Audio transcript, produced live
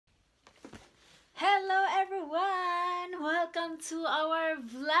Hello everyone! Welcome to our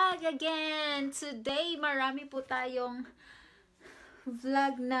vlog again! Today, marami po tayong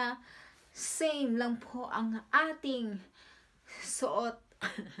vlog na same lang po ang ating suot.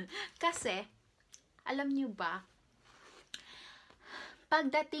 Kasi, alam nyo ba,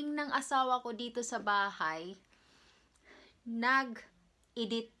 pagdating ng asawa ko dito sa bahay,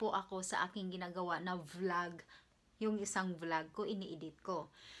 nag-edit po ako sa aking ginagawa na vlog. Yung isang vlog ko, ini-edit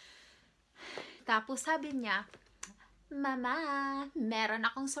ko. Tapos sabi niya, Mama, meron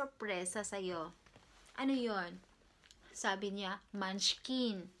akong sorpresa sa'yo. Ano yon? Sabi niya,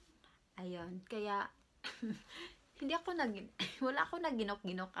 munchkin. Ayun, kaya wala ako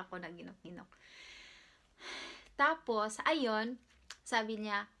naginok-ginok, Tapos, ayun, sabi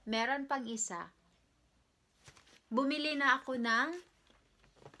niya, meron pang isa. Bumili na ako ng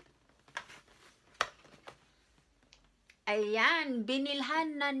ayan,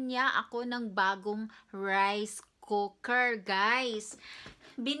 binilhan na niya ako ng bagong rice cooker, guys.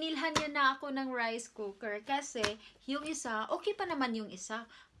 Binilhan niya na ako ng rice cooker kasi yung isa, okay pa naman yung isa.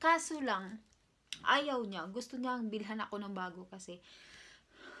 Kaso lang, ayaw niya. Gusto niyang bilhan ako ng bago kasi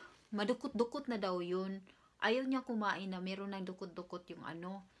madukot-dukot na daw yun. Ayaw niya kumain na meron ng dukot-dukot yung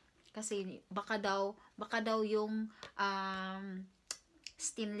ano. Kasi baka daw yung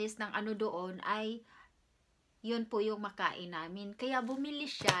stainless ng ano doon ay yun po yung makain namin. Kaya bumili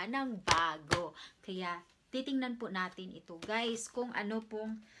siya ng bago. Kaya titingnan po natin ito, guys, kung ano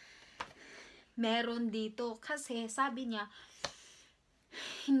pong meron dito. Kasi sabi niya,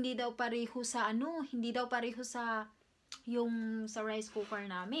 hindi daw pareho sa yung sa rice cooker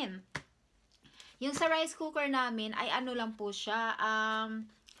namin. Yung sa rice cooker namin ay ano lang po siya, 6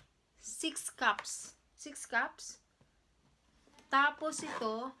 cups. 6 cups. Tapos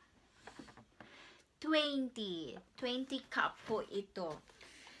ito, 20 cup po ito.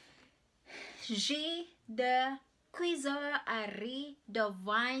 J'ai de cuiseur à riz de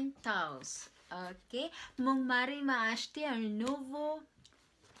 20 taus. Ok? Mon mari m'a acheté un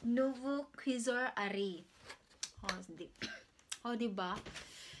nouveau cuiseur à riz. Diba?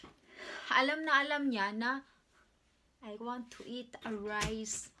 Alam niya na I want to eat a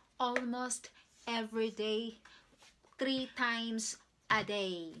rice almost every day, 3 times a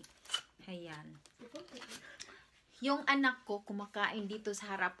day. Ayan. Yung anak ko kumakain dito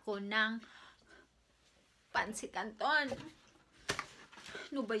sa harap ko ng pansit canton.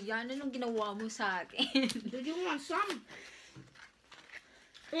 Ano ba yan? Anong ginawa mo sa akin? Do you want some?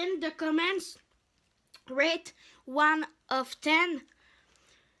 In the comments, rate 1 of 10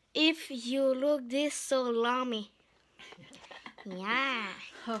 if you look this so yummy. Yeah.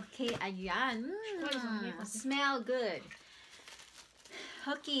 Okay, ayan. Smell good.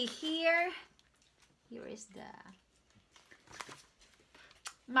 Okay, here is the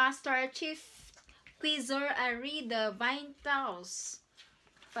Master Chief Cuiseur à riz de 20 taus.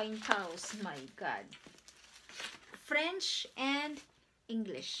 20 taus, my God. French and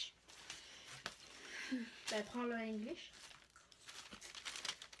English. Prends le English.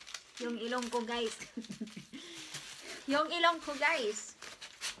 Yung ilong ko, guys. Yung ilong ko, guys.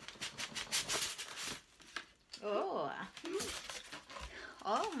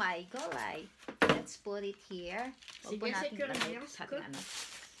 Oh my God. Let's put it here. Huwag po natin ilagay sa ano.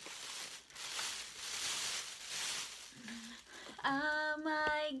 Oh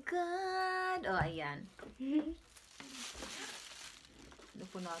my God. Oh, ayan. Ano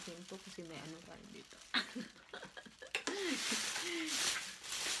po natin to kasi may ano tayo dito.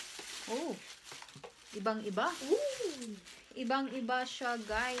 Oh. Ibang-iba. Ibang-iba siya,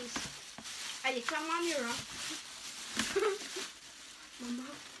 guys. Allez, ferme-moi mieux, hein.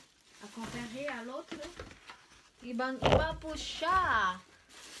 Maman, à comparer à l'autre. Ibang-iba po siya.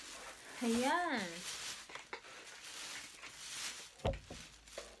 Ayan.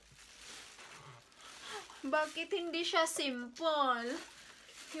 Bakit hindi siya simple?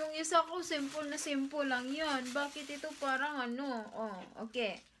 Yung isa ko simple lang yan. Bakit ito parang ano? Oh,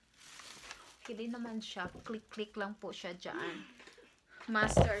 okay. Hindi naman siya. Click lang po siya dyan.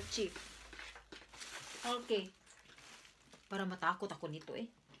 Master Chief. Okay. Para matakot ako nito eh.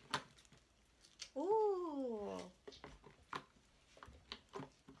 Ooh.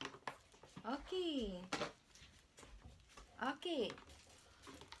 Okay. Okay.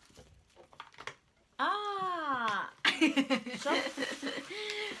 So,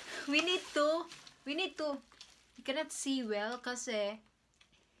 we need to, you cannot see well kasi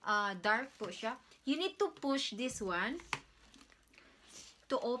dark po siya. You need to push this one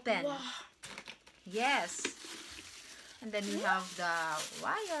to open. Wow. Yes. And then we have the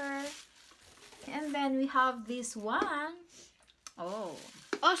wire. And then we have this one. Oh.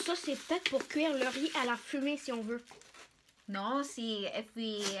 Oh, ça, c'est peut-être pour cuire le riz à la fumée si on veut. No, see, if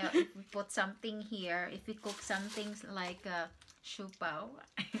we put something here, if we cook something like siupaw.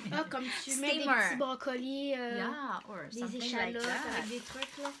 Ah, comme tu mets des Steamer. petits brocolis, Yeah, or des something like échalotes that. avec des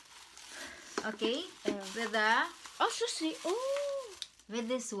trucs, là. Okay, with the Oh, ça, c'est... Oh! with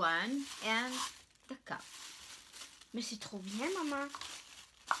this one and the cup. Mais c'est trop bien, maman.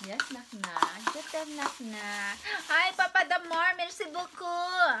 Yes, knock-knock. Good job, knock-knock. Hi, Papa Damar. Merci beaucoup.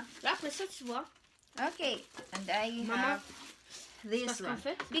 Là, après ça, tu vois. Okay, and I Maman, have this parce qu'en one.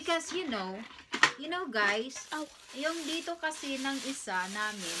 fait... Because you know guys, Ow. yung dito kasi ng isa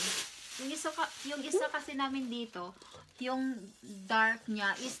namin, yung isa kasi namin dito, yung dark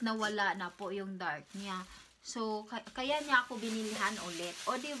niya is nawala na po yung dark niya. So, kaya niya ako binilihan ulit.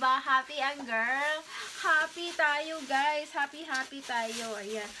 O, diba? Happy ang girl. Happy tayo, guys. Happy tayo.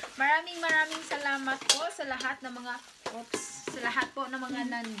 Ayan. Maraming salamat po sa lahat ng mga, sa lahat po ng mga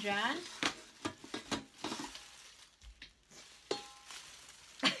nandyan.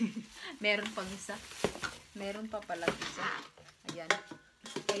 Meron pang isa. Meron pa pala isa. Ayan.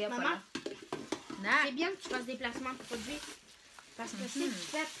 Kaya Maman, pala. c'est bien que tu fasses des placements de produits. Parce que si tu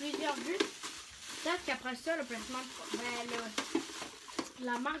fais plusieurs vues, peut-être qu'après ça, le placement de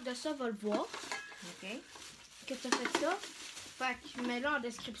la marque de ça va le voir. Okay. Que tu as fait ça. Fait que mets-le en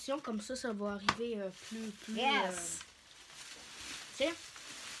description, comme ça, ça va arriver plus... Yes. Tu sais,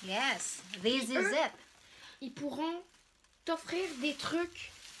 Yes. This is eux, it. ils pourront t'offrir des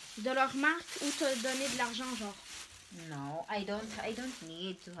trucs de leur marque ou te donner de l'argent, genre. No, I don't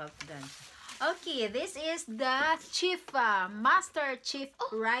need to have done. Okay, this is the Chief Master Chief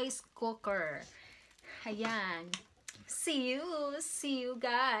Rice Cooker. Ayan. See you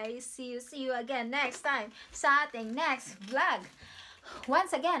guys. See you again next time sa ating next vlog.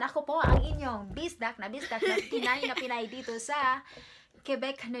 Once again, ako po ang inyong bisdak na Pinay dito sa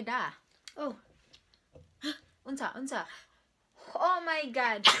Quebec, Canada. Oh. Unsa? Oh my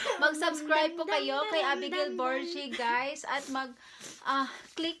God. Mag-subscribe po kayo kay Abigail Borgi, guys. At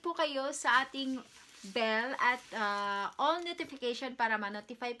click po kayo sa ating bell at all notification para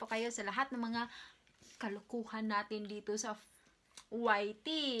ma-notify po kayo sa lahat ng mga kalukuhan natin dito sa YT.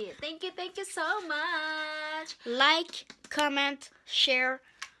 Thank you so much. Like, comment, share,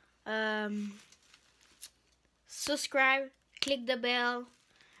 subscribe, click the bell,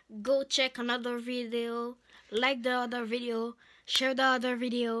 go check another video, like the other video, share the other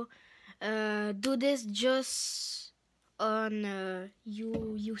video. Do this just on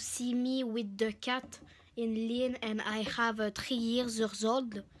you see me with the cat in Lynn and I have 3 years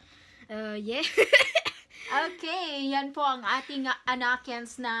old. Yeah. Okay, yan po ang ating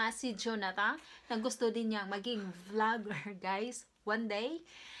anakians na si Jonathan na gusto din niyang maging vlogger, guys, one day.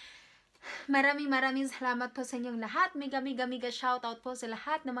 Maraming salamat po sa inyong lahat. Mega shoutout po sa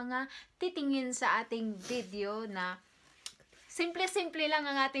lahat ng mga titingin sa ating video na simple lang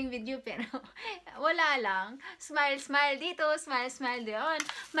ang ating video pero wala lang. Smile dito, smile doon.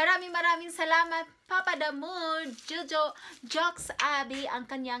 Maraming salamat, Papa Damur, Jojo, Jokes Abby, ang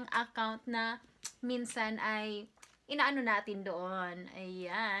kanyang account na minsan ay inaano natin doon.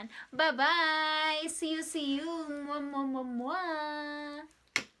 Ayan. Bye-bye! See you! Mwah!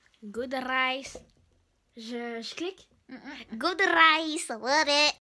 Good rice. Je clique. Good rice. What it?